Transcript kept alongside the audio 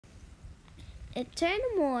it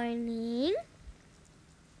turned morning.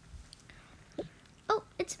 Oh,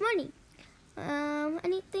 it's morning.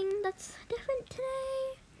 Anything that's different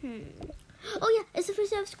today? Oh yeah, it's the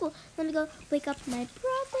first day of school. Let me go wake up my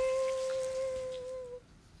brother.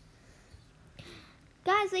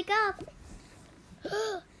 Guys, wake up.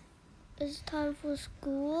 It's time for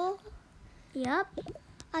school? Yep.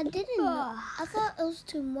 I didn't know. I thought it was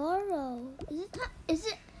tomorrow. Is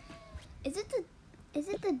it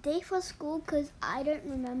the day for school? Cause I don't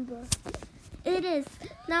remember. It is.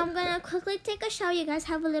 Now I'm gonna quickly take a shower. You guys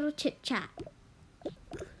have a little chit chat.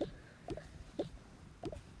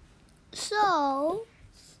 So,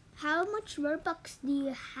 how much Robux do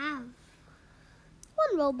you have?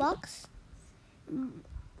 1 Robux.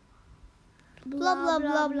 Blah blah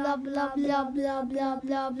blah blah blah blah blah blah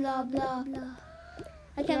blah blah blah blah.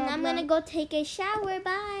 Okay, now I'm gonna go take a shower.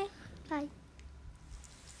 Bye. Bye.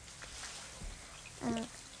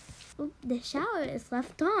 The shower is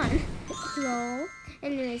left on. Hello.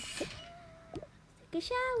 Anyways, take a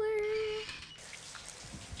shower.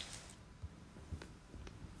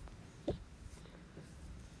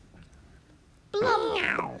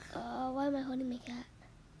 Why am I holding my cat?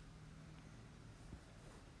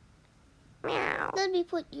 Let me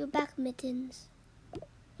put your back mittens.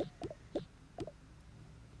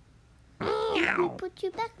 Let me put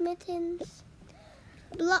your back mittens.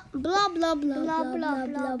 Blah blah blah blah blah blah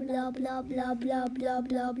blah blah blah blah blah blah blah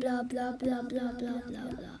blah blah blah blah blah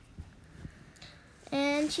blah.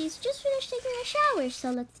 And she's just finished taking a shower,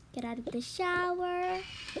 so let's get out of the shower.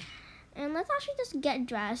 And let's actually just get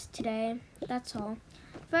dressed today. That's all.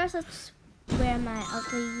 First, let's wear my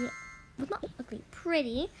ugly, well, not ugly,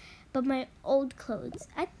 pretty, but my old clothes.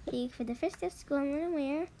 I think for the first day of school, I'm gonna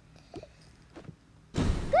wear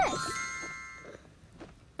this.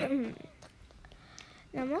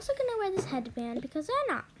 Now I'm also gonna wear this headband because why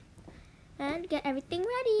not? And get everything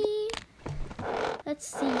ready. Let's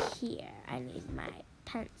see here. I need my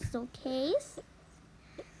pencil case,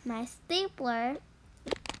 my stapler,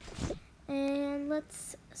 and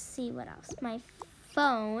let's see what else. My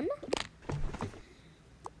phone.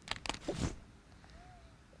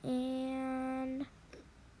 And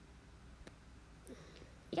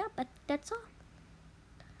yeah, but that's all.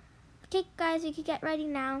 Okay, guys, you can get ready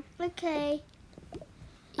now. Okay.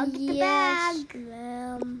 I'll get the bag.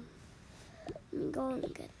 I'm going to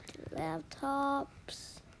get the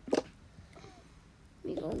laptops.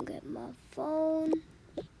 I'm going to get my phone.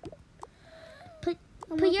 Put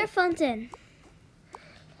your phones in.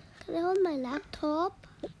 Can I hold my laptop?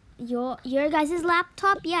 Your guys'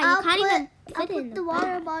 laptop? Yeah, you can't even fit it in the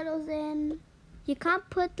water bottles in. You can't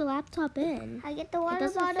put the laptop in. I get the water It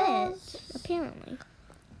doesn't bottles. fit, apparently.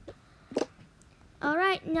 All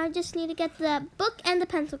right, now I just need to get the book and the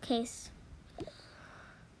pencil case.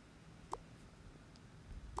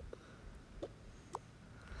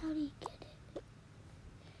 How do you get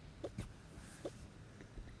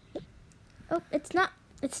it? Oh, it's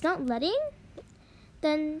not letting?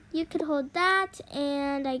 Then you could hold that,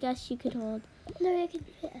 and I guess you could hold. No, I can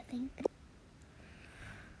fit, I think.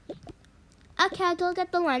 Okay, I'll go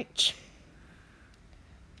get the lunch.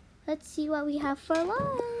 Let's see what we have for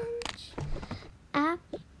lunch.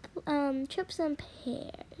 Chips and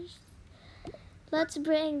pears. Let's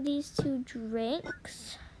bring these 2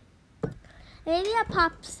 drinks. Maybe a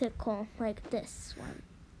popsicle like this one.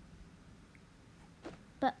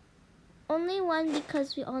 But only one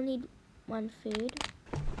because we all need one food.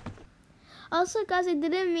 Also, guys, I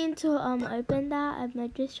didn't mean to open that. I'm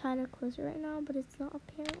just trying to close it right now, but it's not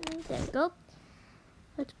apparently. There we go.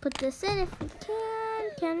 Let's put this in if we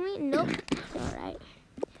can. Can we? Nope. Alright.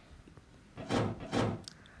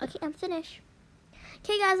 Okay, I'm finished.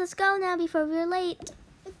 Okay, guys, let's go now before we're late.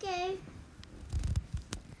 Okay.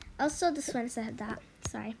 Also, this one said that.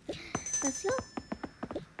 Sorry. Let's go.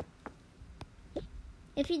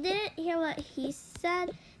 If you didn't hear what he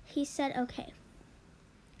said okay.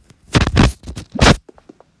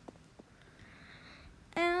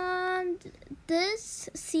 And this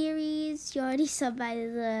series, you already saw by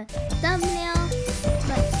the thumbnail,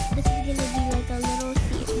 but this is gonna be like a little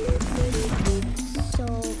series. So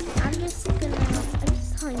I'm just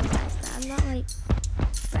telling you guys that. I'm not like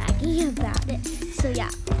bragging about it. So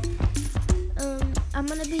yeah. I'm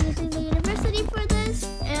gonna be using the university for this,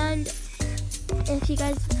 and if you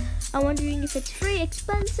guys are wondering if it's free,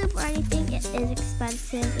 expensive, or anything, it is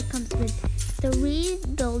expensive. It comes with 3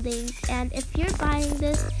 buildings, and if you're buying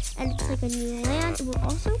this and it's like a new land, it will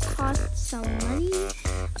also cost some money.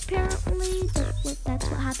 Apparently, that's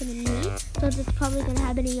what happened to me, so it's probably gonna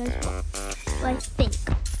happen to you as well. I think.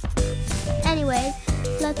 Anyways,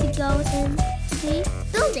 let's go in the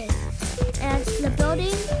building. And the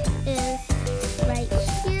building is right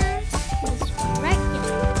here. This one right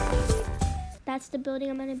here. That's the building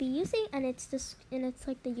I'm gonna be using, and it's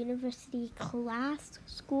like the university class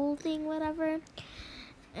school thing, whatever.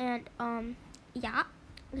 And yeah,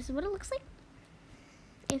 this is what it looks like.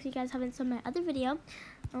 If you guys haven't seen my other video,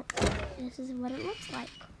 this is what it looks like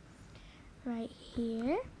right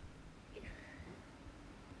here.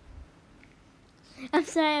 I'm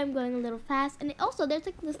sorry, I'm going a little fast. And also, there's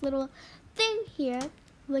like this little thing here,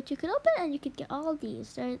 which you could open, and you could get all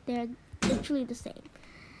these. They're literally the same.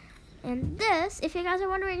 And this, if you guys are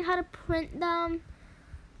wondering how to print them,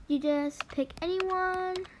 you just pick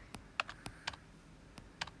anyone.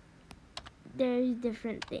 There's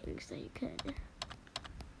different things that you could.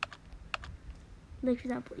 Like, for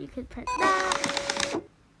example, you could print that,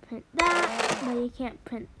 but you can't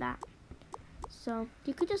print that. So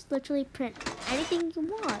you could just literally print anything you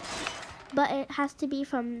want, but it has to be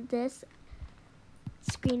from this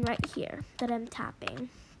screen right here that I'm tapping.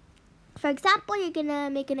 For example, you're gonna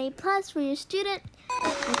make an A+ for your student.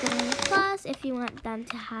 Make an A+. If you want them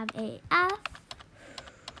to have a F,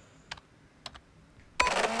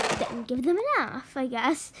 then give them an F, I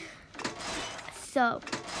guess. So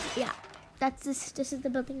yeah, this is the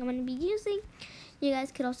building I'm gonna be using. You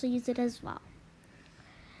guys could also use it as well.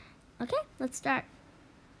 Okay, let's start.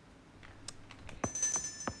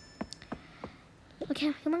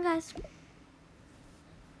 Okay, come on, guys.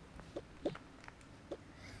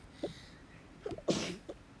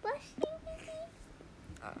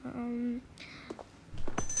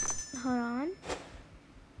 Hold on.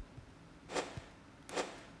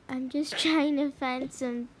 I'm just trying to find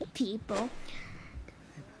some people.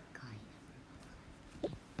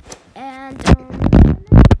 And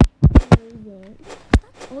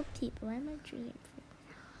old people. Why am I dreaming?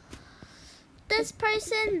 This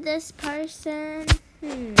person. This person.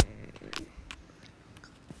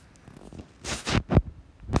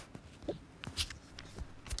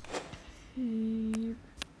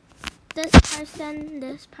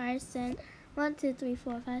 This person. 1, 2, 3,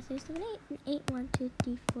 4, 5, 6, 7, 8. 8, 1, 2,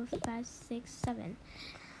 3, 4, 5, 6, 7.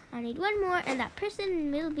 I need one more, and that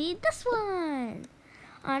person will be this one.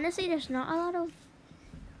 Honestly, there's not a lot of.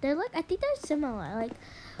 I think they're similar. Like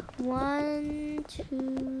 1,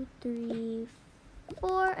 2, 3,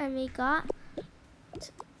 4, and we got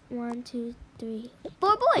 1, 2, 3,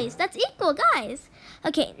 4 boys. That's equal, guys.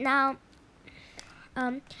 Okay, now,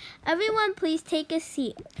 everyone, please take a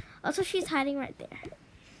seat. Also, she's hiding right there.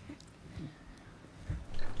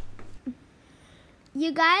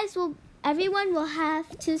 Everyone will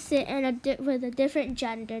have to sit with a different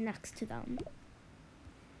gender next to them.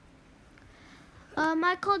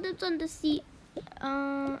 I call dibs on the seat.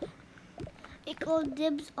 I call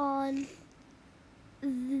dibs on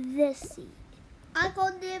this seat. I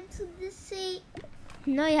call dibs on this seat.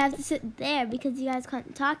 No, you have to sit there because you guys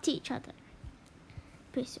can't talk to each other.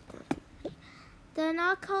 Basically. Then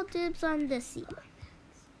I'll call dibs on this seat.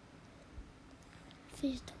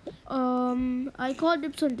 I call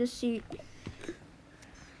dibs on this seat.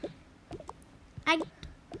 I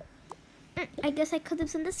guess I call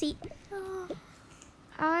dibs on the seat.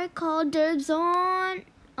 I call dibs on.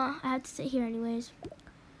 Oh, I have to sit here anyways.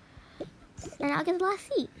 And I'll get the last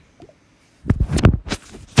seat.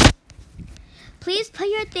 Please put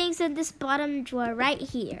your things in this bottom drawer right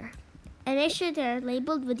here. And make sure they're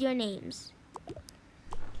labeled with your names.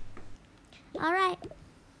 Alright.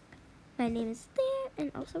 My name is there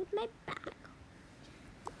and also with my bag.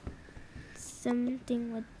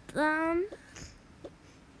 Something with them.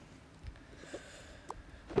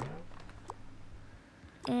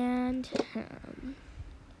 And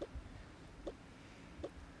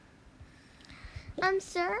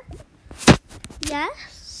sir?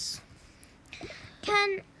 Yes?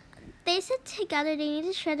 Can they sit together? They need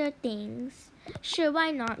to share their things. Sure,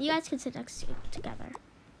 why not? You guys can sit next to together.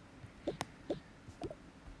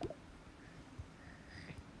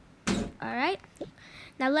 Alright,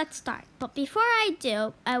 now let's start. But before I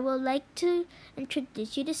do, I would like to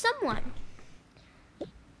introduce you to someone.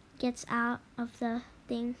 Gets out of the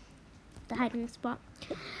thing, the hiding spot.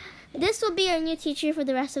 This will be our new teacher for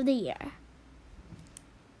the rest of the year.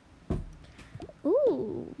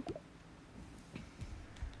 Ooh.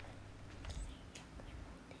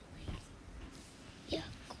 Yuck,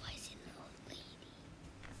 why is it an old lady?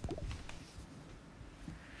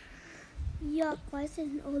 Yuck, why is it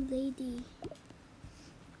an old lady?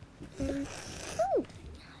 Ooh,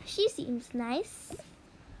 she seems nice.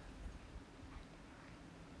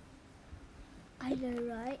 I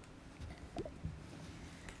know, right?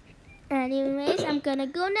 Anyways, I'm gonna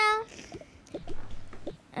go now.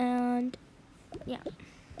 And yeah.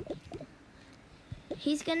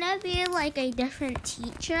 he's gonna be like a different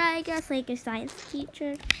teacher, I guess, like a science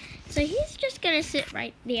teacher. So he's just gonna sit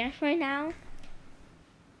right there for now.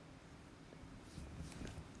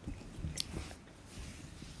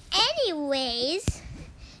 Anyways,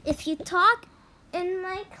 if you talk in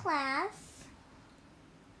my class,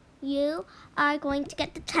 you are going to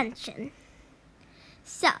get detention.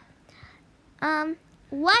 So,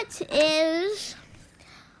 what is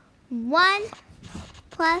 1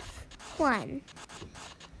 plus 1?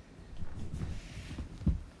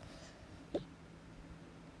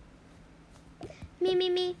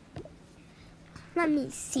 Me. Let me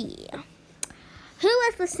see. Who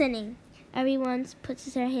was listening? Everyone puts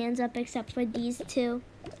their hands up except for these two.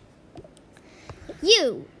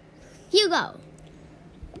 You go.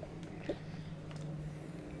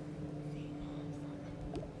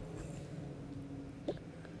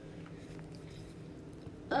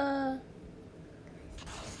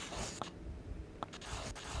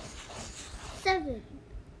 Seven.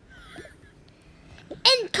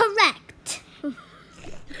 Incorrect.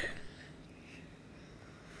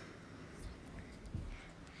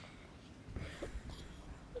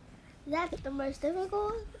 That's the most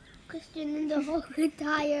difficult question in the whole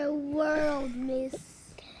entire world, miss.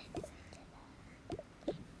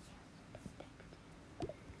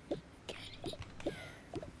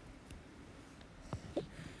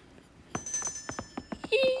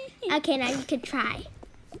 Okay, now you can try.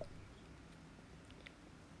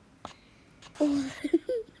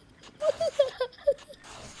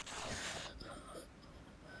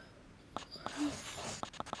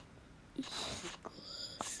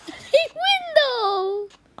 Window.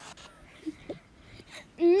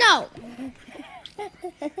 No.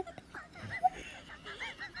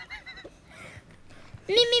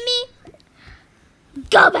 Me.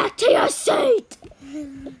 Go back to your seat.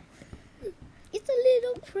 It's a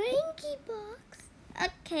little pranky box.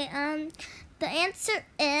 Okay, the answer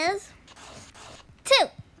is 2.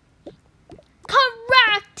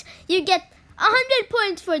 Correct. You get 100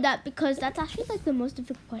 points for that because that's actually like the most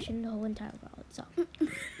difficult question in the whole entire world. So.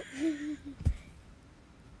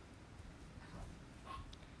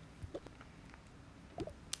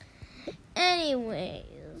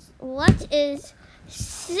 Anyways, what is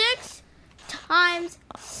 6 times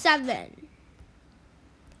 7?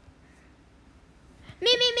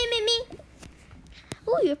 Me.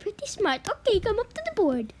 Oh, you're pretty smart. Okay, come up to the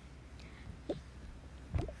board.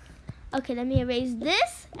 Okay, let me erase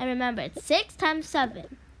this. And remember, it's 6 times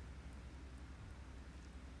 7.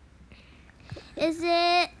 Is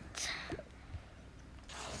it...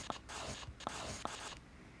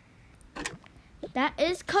 That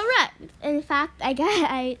is correct. In fact, I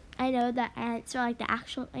know the answer, like the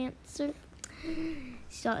actual answer.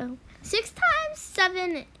 So, 6 times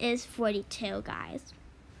 7 is 42, guys.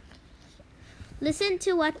 Listen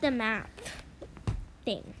to what the math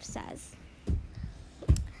thing says.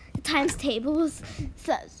 The times tables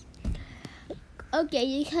says. Okay,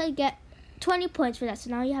 you can get 20 points for that. So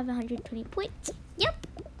now you have 120 points. Yep.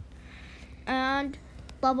 And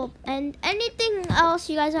blah blah. And anything else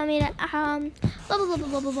you guys want me to blah blah blah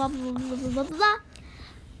blah blah blah blah blah blah blah.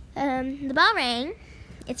 The bell rang.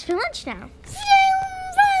 It's for lunch now.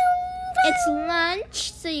 It's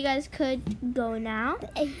lunch, so you guys could go now.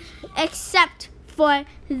 Except for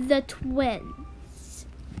the twins.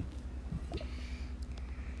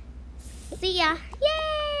 See ya.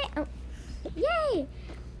 Yay! Oh. Yay!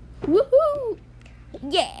 Woohoo!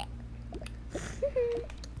 Yeah!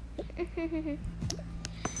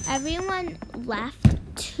 Everyone left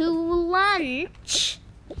to lunch.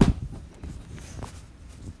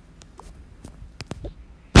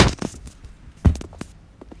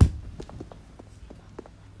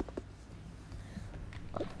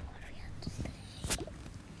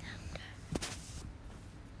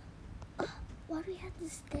 Why do we have to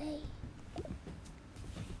stay?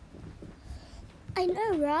 I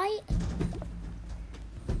know, right?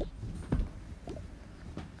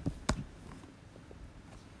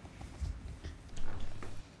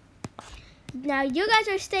 Now you guys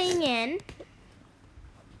are staying in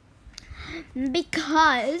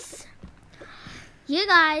because you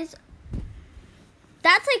guys,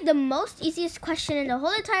 that's like the most easiest question in the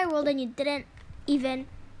whole entire world and you didn't even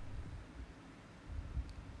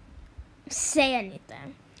say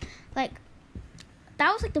anything. Like,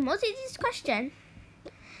 that was like the most easiest question.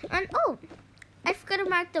 And oh, I forgot to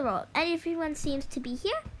mark the roll. Everyone seems to be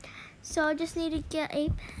here, so I just need to get a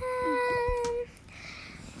pen.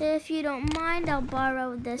 If you don't mind, I'll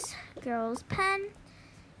borrow this girl's pen.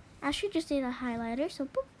 I should just need a highlighter, so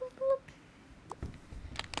boop, boop,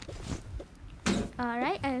 boop.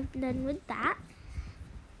 Alright, I'm done with that.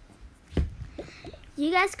 you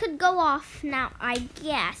guys could go off now, I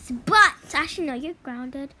guess. But actually, no, you're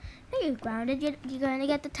grounded. No, you're grounded. You're gonna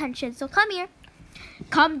get detention. So come here.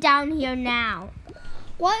 Come down here now.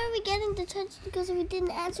 Why are we getting detention? Because we didn't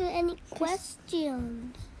answer any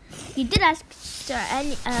questions. You did ask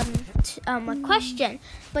a question,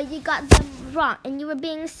 but you got them wrong, and you were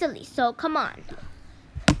being silly. So come on,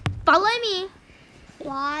 follow me.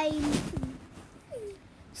 Why?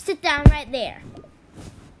 Sit down right there.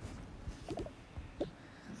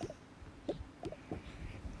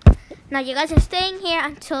 Now you guys are staying here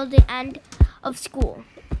until the end of school.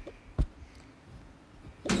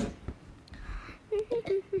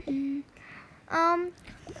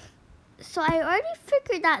 So I already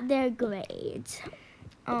figured out their grades.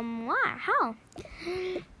 Why? How?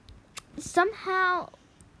 Somehow,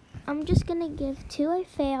 I'm just gonna give 2 a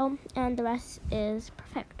fail and the rest is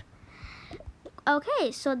perfect.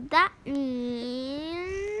 Okay, so that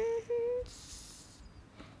means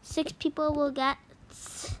 6 people will get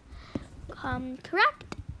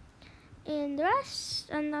correct, and the rest,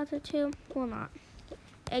 and the other 2 will not.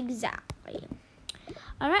 Exactly.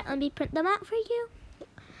 Alright, let me print them out for you.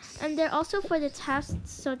 And they're also for the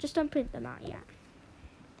tests, so just don't print them out yet.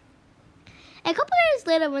 A couple years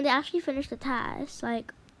later, when they actually finish the test,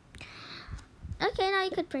 like, okay, now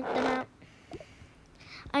you could print them out.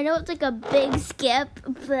 I know it's like a big skip,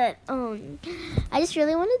 but I just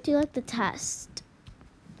really want to do like the test,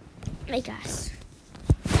 I guess.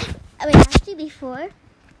 I mean, actually before.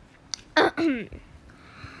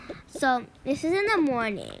 So this is in the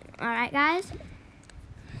morning. All right, guys.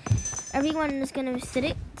 Everyone is gonna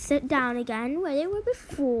sit down again where they were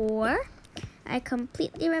before. I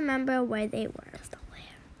completely remember where they were.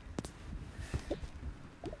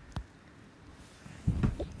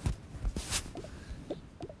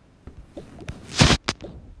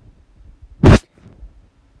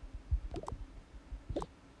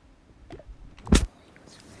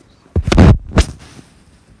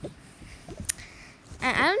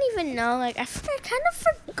 And I don't even know, like, I kind of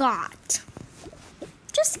forgot.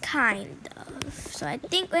 Just kind of. So I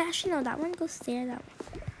think, wait, actually, no, that one goes there, that one.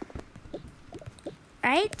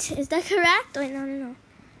 Right? Is that correct? Wait, no.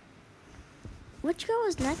 Which girl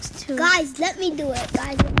was next to? Guys, let me do it.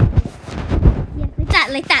 Guys, yeah,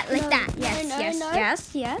 like that.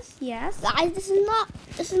 Yes. Guys, this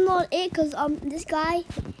is not it, because this guy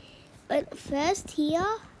went first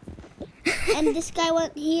here, and this guy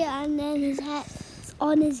went here, and then his hat's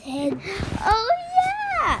on his head. Oh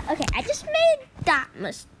yeah. Okay, I just made that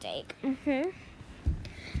mistake.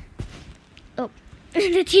 Oh,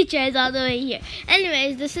 the teacher is all the way here.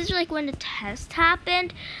 Anyways, this is like when the test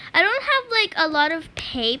happened. I don't have like a lot of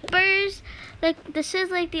papers. Like, this is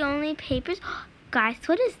like the only papers. Guys,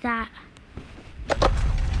 what is that?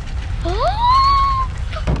 Oh,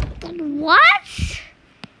 what?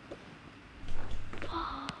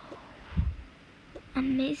 Whoa.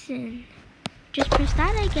 Amazing. Just press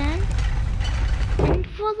that again, and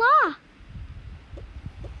voila.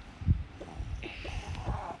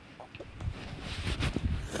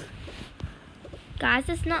 Guys,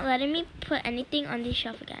 it's not letting me put anything on the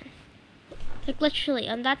shelf again. Like, literally,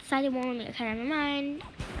 on that side it won't let me. Okay, never mind.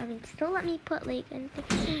 I mean, still let me put like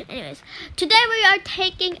anything. Anyways, today we are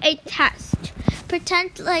taking a test.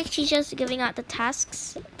 Pretend like she's just giving out the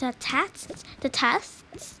tests to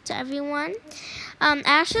everyone. I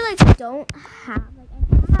actually like don't have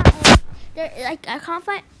I can't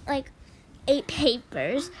find like 8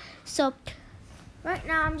 papers. So right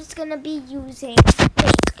now I'm just gonna be using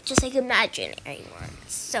just like imaginary ones.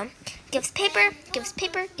 So gives paper.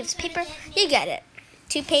 You get it.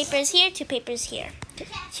 2 papers here, 2 papers here.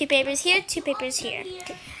 2 papers here, 2 papers here.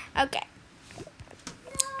 Okay.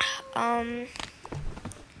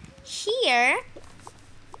 Here,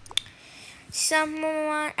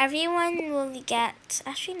 everyone will get,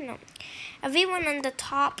 actually no, everyone on the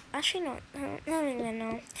top, actually no, I don't even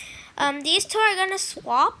know. These 2 are gonna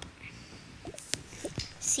swap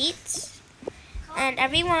seats, and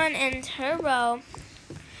everyone in her row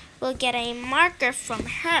will get a marker from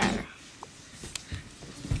her.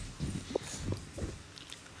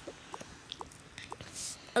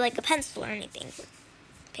 Or like a pencil or anything,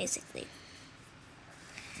 basically.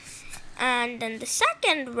 And then the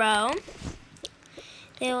second row,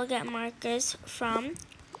 they will get markers from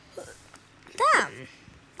them.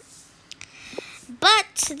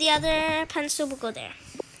 But the other pencil will go there.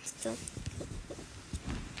 So,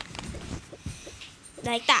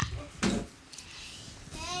 like that.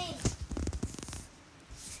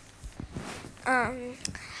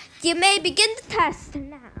 You may begin the test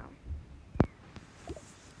now.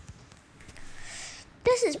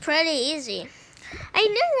 This is pretty easy. I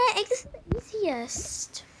know that it's easy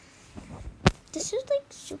easiest. This is like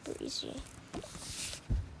super easy.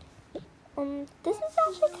 This is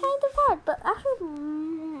actually kind of hard, but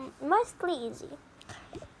actually mostly easy.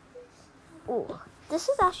 Oh, this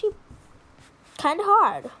is actually kind of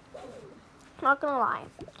hard. Not gonna lie.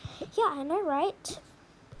 Yeah, I know, right?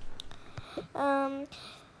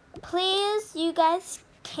 Please, you guys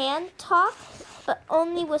can talk, but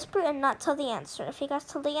only whisper and not tell the answer. If you guys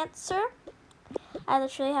tell the answer, I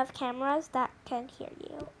literally have cameras that can hear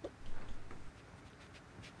you.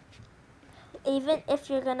 Even if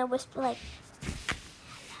you're gonna whisper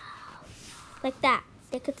like that,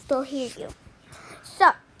 they could still hear you.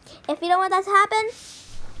 So, if you don't want that to happen,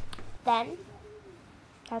 then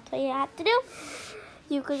that's what you have to do.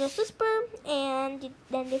 You could just whisper, and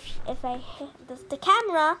then if the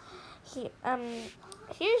camera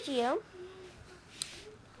hears you,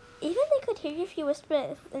 even they could hear you if you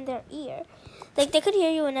whisper in their ear. Like, they could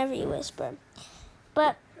hear you whenever you whisper.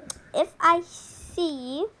 But if I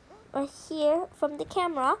see or hear from the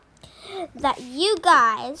camera that you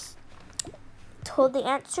guys told the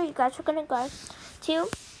answer, you guys are gonna go to.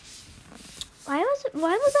 Why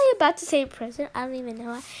was I about to say prison? I don't even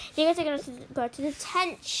know. You guys are gonna go to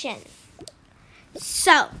detention.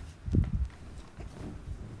 So,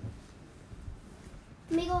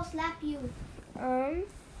 Let me go slap you.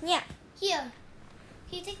 yeah. Here.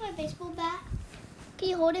 Can you take my baseball bat? Can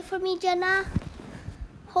you hold it for me, Jenna?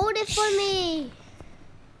 Hold it for me.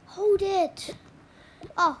 Hold it.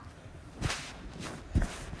 Oh.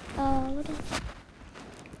 What is it?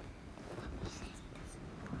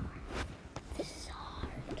 This is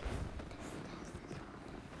hard.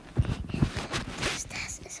 This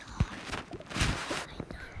test is hard.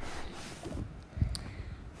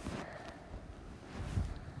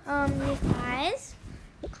 You guys,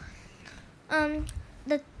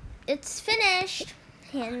 it's finished.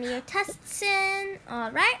 Hand me your tests in.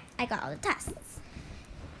 All right, I got all the tests.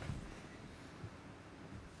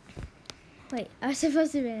 Wait, I was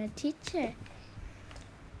supposed to be a teacher.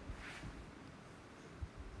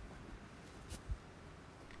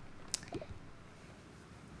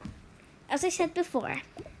 As I said before.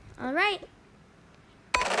 All right.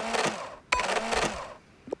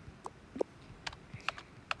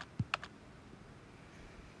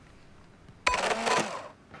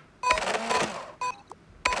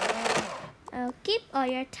 I'll keep all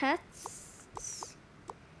your tests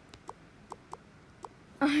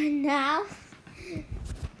are now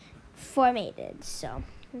formatted. So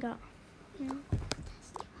go.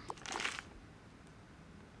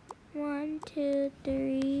 1, 2,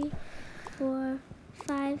 3, 4,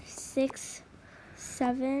 5, 6,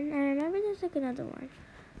 7. I remember there's like another one.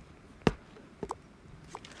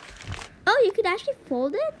 Oh, you could actually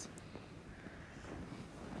fold it.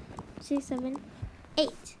 6, 7,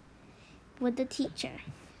 8 with the teacher.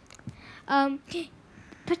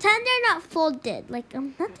 Pretend they're not folded. Like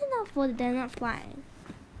nothing not folded. They're not flying.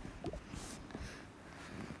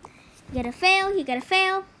 You gotta fail. You gotta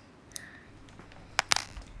fail.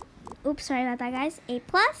 Oops, sorry about that, guys. A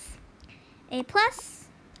plus, A plus,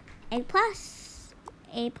 A plus,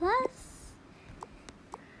 A plus,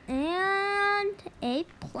 and A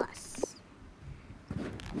plus.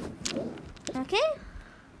 Okay.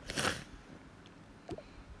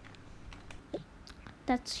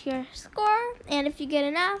 That's your score, and if you get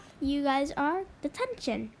enough, you guys are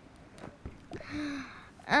detention.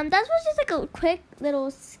 That was just like a quick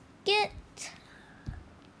little skit.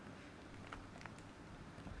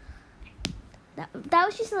 That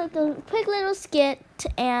was just like a quick little skit,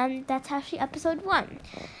 and that's actually episode 1.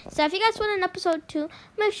 So if you guys want an episode 2,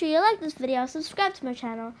 make sure you like this video, subscribe to my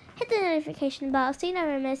channel, hit the notification bell so you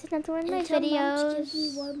never miss another one of my videos. Give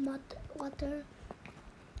me warm water.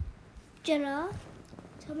 Jenna,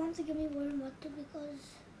 tell Mom to give me warm water because.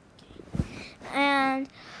 And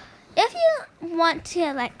if you want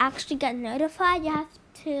to like actually get notified, you have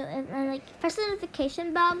to like press the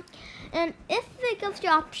notification bell. And if it gives you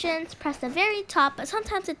options, press the very top, but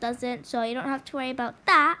sometimes it doesn't, so you don't have to worry about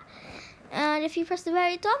that. And if you press the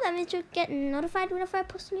very top, that means you'll get notified whenever I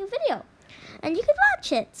post a new video. And you can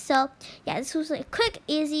watch it. So, yeah, this was like a quick,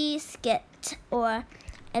 easy skit or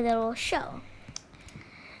a little show.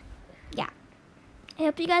 Yeah. I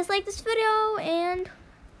hope you guys like this video, and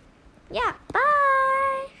yeah,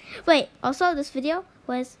 bye! Wait, also this video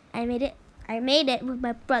was, I made it with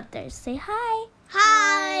my brothers. Say hi.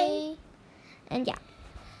 Hi. And yeah.